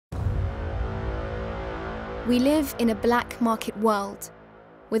We live in a black market world.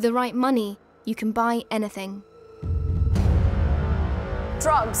 With the right money, you can buy anything.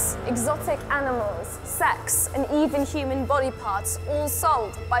 Drugs, exotic animals, sex, and even human body parts, all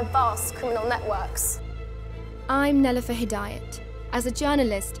sold by vast criminal networks. I'm Nelufar Hidayat. As a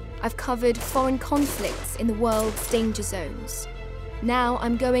journalist, I've covered foreign conflicts in the world's danger zones. Now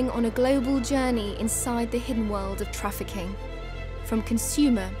I'm going on a global journey inside the hidden world of trafficking. From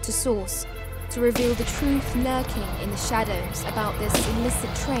consumer to source, to reveal the truth lurking in the shadows about this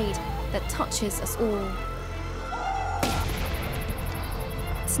illicit trade that touches us all.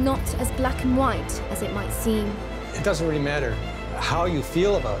 It's not as black and white as it might seem. It doesn't really matter how you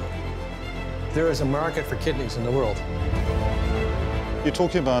feel about it. There is a market for kidneys in the world. You're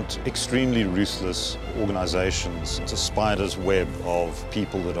talking about extremely ruthless organizations. It's a spider's web of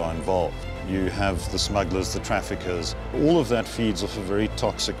people that are involved. You have the smugglers, the traffickers. All of that feeds off a very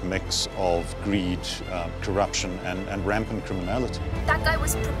toxic mix of greed, corruption, and rampant criminality. That guy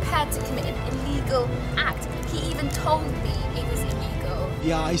was prepared to commit an illegal act. He even told me it was illegal.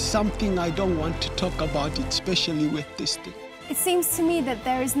 Yeah, it's something I don't want to talk about, especially with this thing. It seems to me that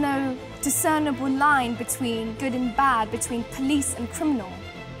there is no discernible line between good and bad, between police and criminal.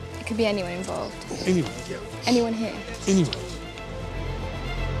 It could be anyone involved. Anyone. Anyone here. Anyone.